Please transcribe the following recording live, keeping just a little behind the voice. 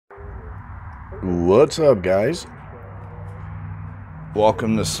What's up, guys?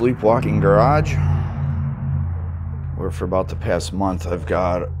 Welcome to Sleepwalking Garage, where for about the past month I've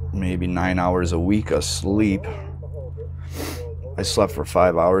got maybe 9 hours a week of sleep. I slept for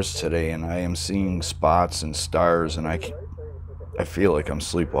 5 hours today and I am seeing spots and stars, and I feel like I'm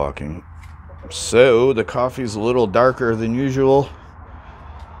sleepwalking. So the coffee's a little darker than usual.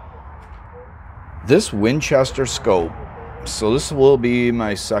 This Winchester scope, so this will be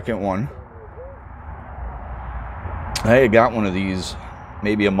my second one. I had got one of these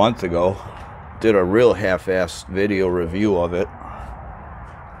maybe a month ago. Did a real half-assed video review of it.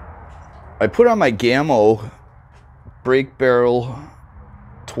 I put on my Gammo brake barrel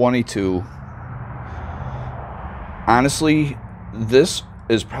 22. Honestly, this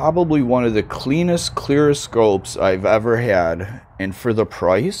is probably one of the cleanest, clearest scopes I've ever had. And for the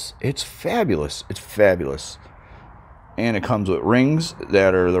price, it's fabulous. It's fabulous. And it comes with rings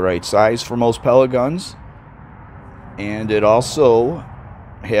that are the right size for most pellet guns. And it also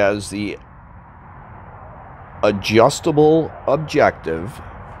has the adjustable objective,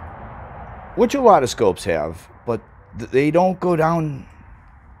 which a lot of scopes have, but they don't go down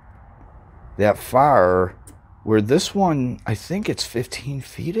that far, where this one, I think it's 15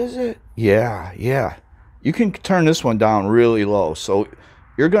 feet, is it? Yeah. You can turn this one down really low, so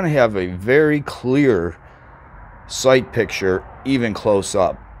you're going to have a very clear sight picture, even close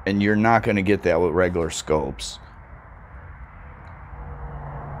up, and you're not going to get that with regular scopes.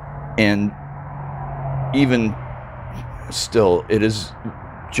 And even still, it is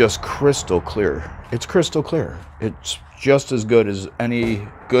just crystal clear. It's crystal clear. It's just as good as any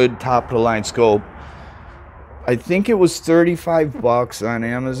good top-of-the-line scope. I think it was 35 bucks on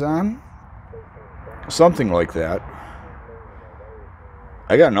Amazon. Something like that.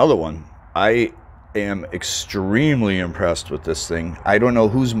 I got another one. I am extremely impressed with this thing. I don't know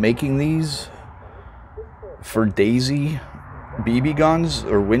who's making these for Daisy BB guns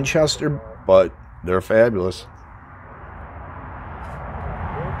or Winchester, but they're fabulous.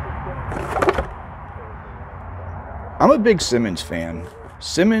 I'm a big Simmons fan.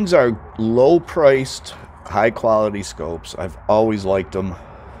 Simmons are low-priced, high-quality scopes. I've always liked them.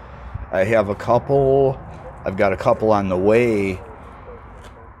 I have a couple. I've got a couple on the way.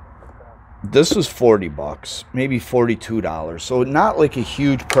 This was 40 bucks, maybe $42. So not like a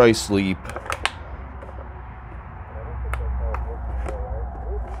huge price leap.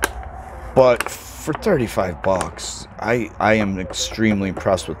 But for 35 bucks, I am extremely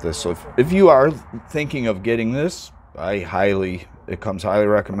impressed with this. So if you are thinking of getting this, it comes highly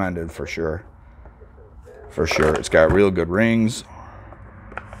recommended for sure. For sure. It's got real good rings.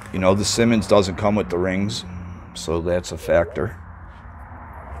 You know, the Simmons doesn't come with the rings, so that's a factor.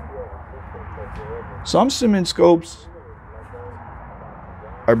 Some Simmons scopes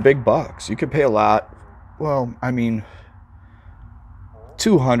are big bucks. You could pay a lot. Well, I mean,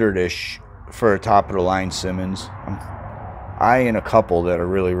 200-ish for a top-of-the-line Simmons. I'm eyeing a couple that are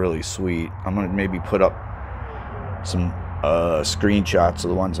really, really sweet. I'm going to maybe put up some screenshots of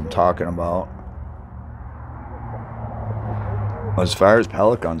the ones I'm talking about. As far as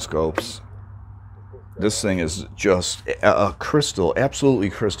pellet gun scopes, this thing is just a crystal, absolutely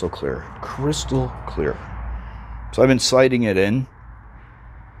crystal clear. Crystal clear. So I've been sighting it in.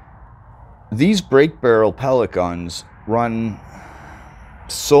 These brake barrel pellet guns run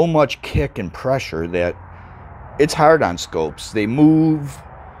so much kick and pressure that it's hard on scopes. They move.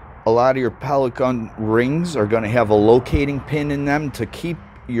 A lot of your pellet gun rings are going to have a locating pin in them to keep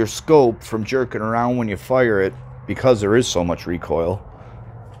your scope from jerking around when you fire it, because there is so much recoil.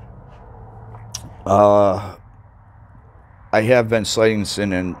 I have been sighting this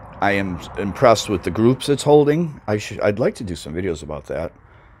in, and I am impressed with the groups it's holding. I'd like to do some videos about that.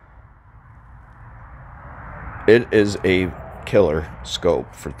 It is a killer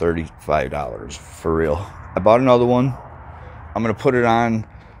scope for $35, for real. I bought another one. I'm gonna put it on.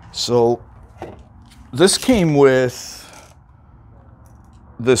 So this came with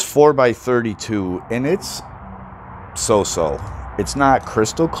this 4x32, and it's so-so. It's not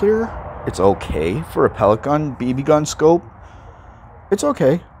crystal clear. It's okay for a pellet gun, BB gun scope. It's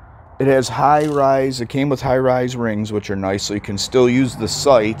okay. It has high-rise. It came with high-rise rings, which are nice, so you can still use the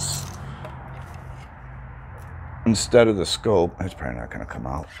sights instead of the scope. It's probably not going to come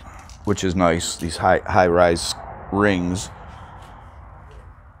out, which is nice. These high-rise rings.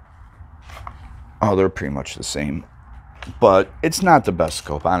 Oh, they're pretty much the same. But it's not the best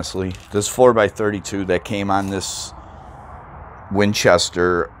scope, honestly. This 4x32 that came on this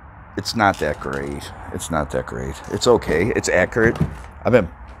Winchester, it's not that great. It's not that great. It's okay. It's accurate. I've been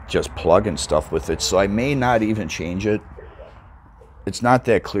just plugging stuff with it, so I may not even change it. It's not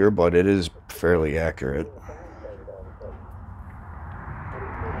that clear, but it is fairly accurate.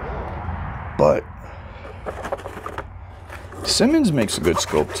 But Simmons makes a good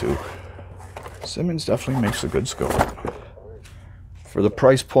scope too. Simmons definitely makes a good scope. For the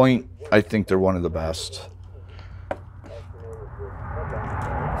price point, I think they're one of the best.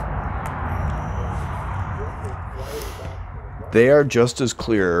 They are just as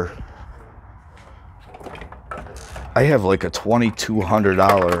clear. I have like a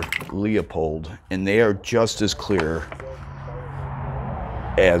 $2,200 Leopold, and they are just as clear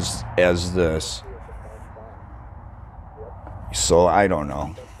as this. So I don't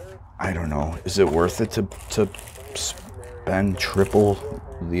know. Is it worth it to spend triple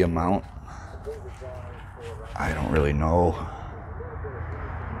the amount? I don't really know.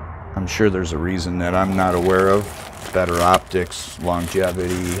 I'm sure there's a reason that I'm not aware of. Better optics,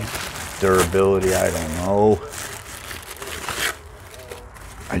 longevity, durability, I don't know.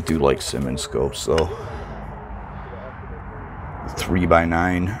 I do like Simmons scopes though.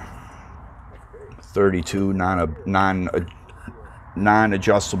 3x9, 32,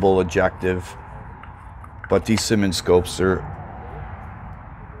 non-adjustable objective. But these Simmons scopes are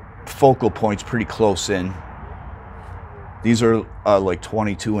focal points pretty close in. These are like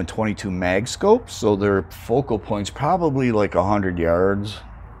 22 and 22 mag scopes, so their focal points probably like 100 yards.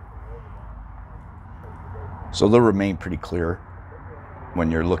 So they'll remain pretty clear when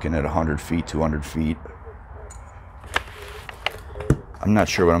you're looking at 100 feet, 200 feet. I'm not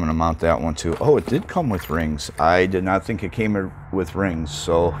sure what I'm going to mount that one to. Oh, it did come with rings. I did not think it came with rings,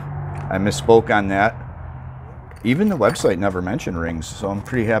 so I misspoke on that. Even the website never mentioned rings, so I'm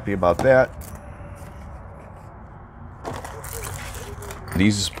pretty happy about that.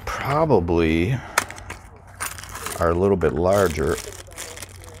 These probably are a little bit larger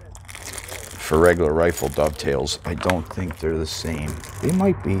for regular rifle dovetails. I don't think they're the same. They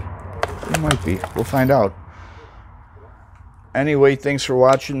might be. They might be. We'll find out. Anyway, thanks for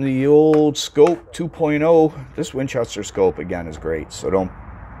watching the old scope 2.0. This Winchester scope, again, is great. So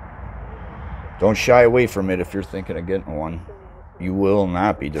don't shy away from it if you're thinking of getting one. You will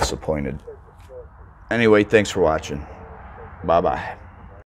not be disappointed. Anyway, thanks for watching. Bye-bye.